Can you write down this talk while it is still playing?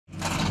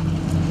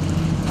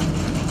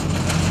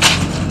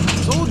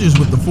Soldiers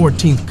with the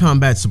 14th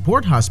Combat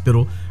Support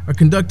Hospital are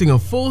conducting a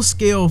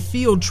full-scale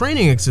field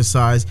training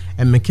exercise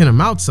at McKenna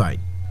Mount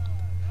site.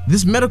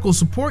 This medical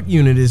support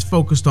unit is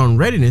focused on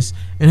readiness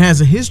and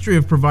has a history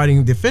of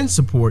providing defense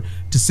support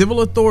to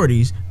civil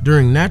authorities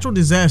during natural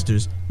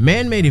disasters,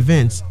 man-made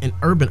events, and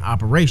urban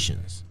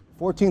operations.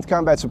 14th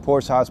Combat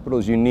Support Hospital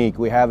is unique.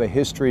 We have a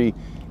history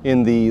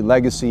in the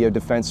legacy of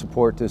defense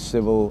support to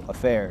civil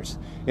affairs.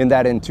 In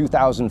that in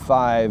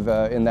 2005,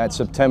 in that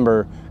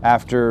September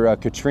after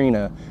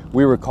Katrina,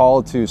 we were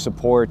called to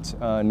support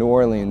New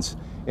Orleans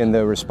in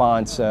the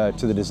response to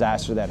the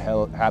disaster that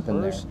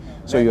happened there.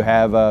 So you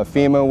have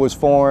FEMA was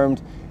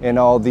formed and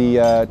all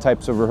the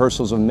types of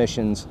rehearsals of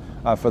missions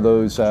for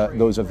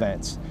those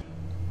events.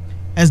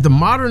 As the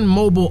modern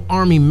mobile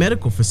Army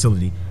medical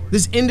facility,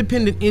 this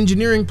independent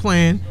engineering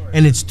plan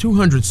and its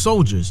 200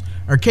 soldiers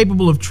are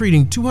capable of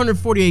treating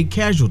 248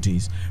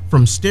 casualties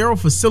from sterile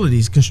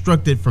facilities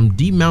constructed from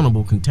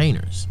demountable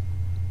containers.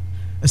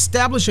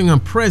 Establishing a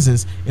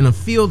presence in a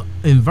field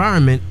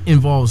environment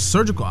involves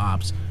surgical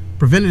ops,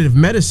 preventative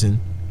medicine,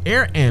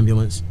 air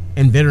ambulance,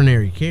 and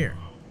veterinary care.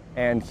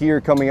 And here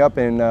coming up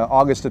in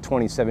August of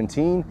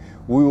 2017,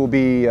 we will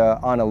be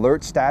on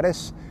alert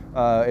status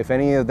if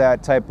any of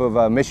that type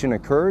of mission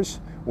occurs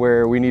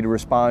where we need to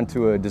respond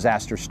to a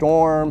disaster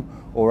storm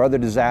or other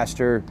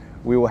disaster.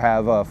 We will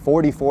have a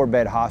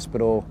 44-bed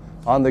hospital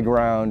on the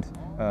ground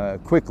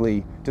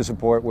quickly to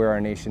support where our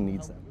nation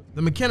needs them.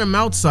 The McKenna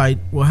Mount site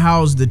will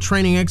house the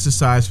training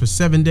exercise for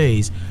 7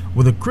 days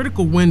with a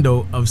critical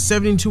window of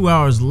 72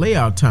 hours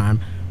layout time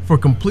for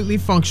completely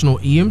functional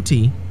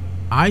EMT,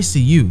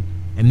 ICU,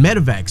 and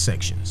medevac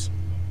sections.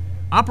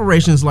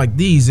 Operations like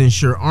these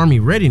ensure Army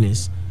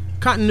readiness,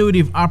 continuity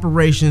of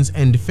operations,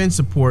 and defense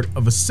support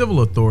of a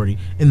civil authority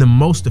in the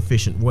most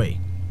efficient way.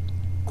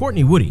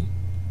 Courtney Woody,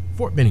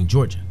 Fort Benning,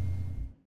 Georgia.